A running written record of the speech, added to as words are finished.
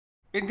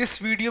In this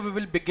video, we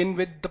will begin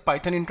with the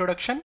Python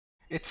introduction,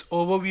 its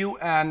overview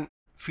and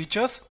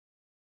features.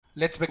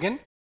 Let's begin.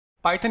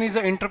 Python is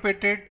an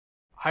interpreted,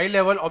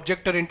 high-level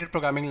object-oriented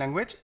programming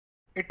language.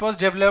 It was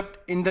developed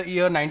in the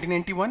year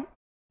 1991.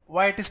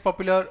 Why it is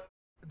popular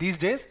these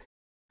days?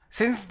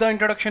 Since the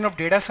introduction of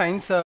data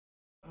science,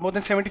 more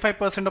than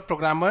 75% of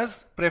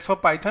programmers prefer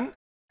Python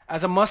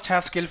as a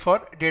must-have skill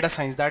for data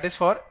science, that is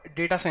for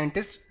data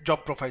scientist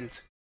job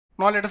profiles.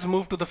 Now let us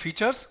move to the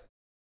features.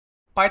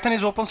 Python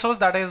is open source,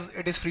 that is,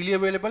 it is freely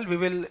available. We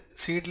will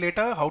see it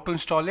later, how to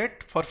install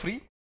it for free.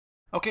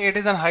 Okay, it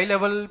is a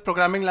high-level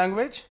programming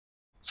language.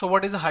 So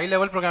what is a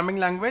high-level programming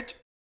language?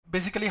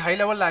 Basically,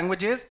 high-level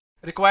languages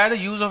require the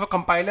use of a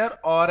compiler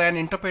or an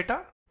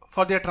interpreter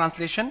for their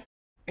translation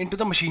into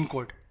the machine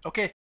code.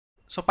 Okay,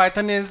 so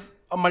Python is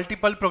a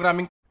multiple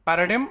programming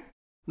paradigm.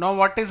 Now,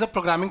 what is a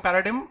programming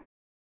paradigm?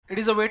 It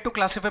is a way to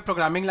classify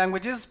programming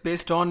languages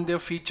based on their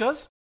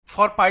features.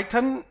 For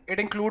Python,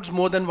 it includes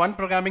more than one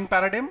programming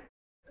paradigm.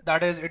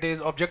 That is, it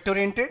is object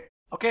oriented.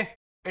 Okay,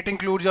 it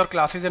includes your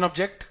classes and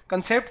object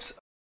concepts.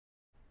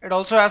 It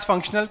also has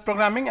functional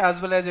programming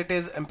as well as it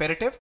is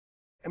imperative.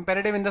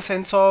 Imperative in the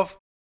sense of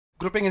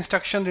grouping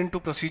instructions into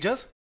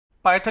procedures.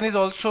 Python is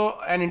also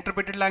an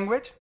interpreted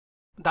language.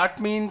 That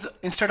means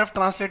instead of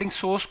translating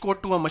source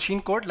code to a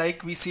machine code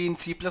like we see in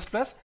C++,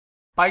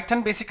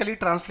 Python basically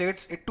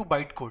translates it to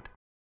bytecode.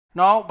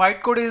 Now,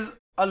 bytecode is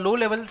a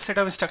low-level set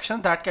of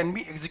instructions that can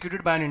be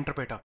executed by an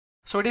interpreter.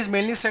 So it is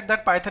mainly said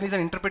that Python is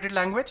an interpreted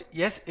language.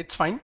 Yes, it's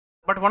fine.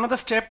 But one of the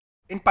steps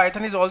in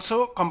Python is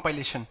also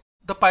compilation.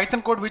 The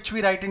Python code which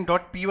we write in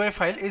 .py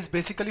file is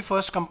basically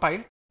first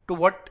compiled to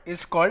what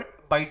is called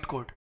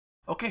bytecode.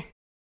 Okay.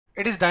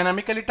 It is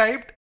dynamically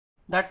typed.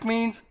 That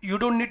means you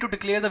don't need to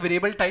declare the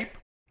variable type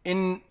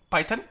in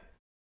Python.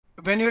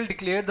 When you will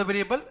declare the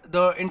variable,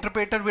 the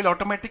interpreter will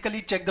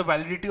automatically check the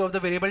validity of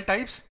the variable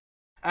types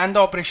and the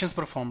operations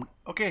performed.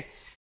 Okay.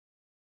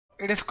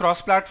 It is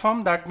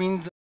cross-platform. That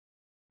means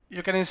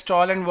you can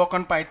install and work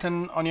on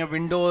Python on your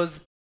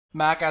Windows,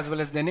 Mac as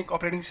well as Linux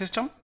operating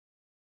system.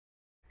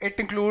 It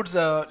includes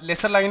a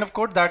lesser line of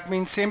code. That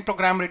means same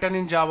program written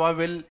in Java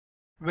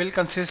will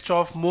consist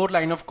of more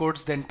line of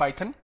codes than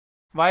Python.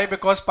 Why?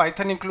 Because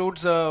Python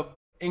includes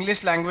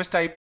English language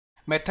type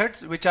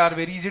methods which are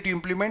very easy to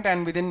implement,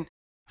 and within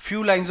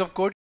few lines of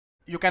code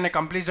you can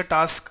accomplish the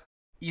task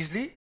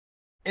easily.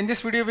 In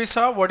this video we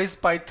saw what is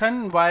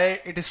Python,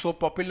 why it is so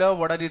popular,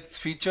 what are its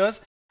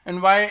features, and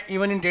why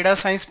even in data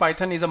science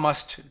Python is a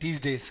must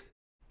these days.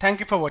 Thank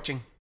you for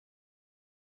watching.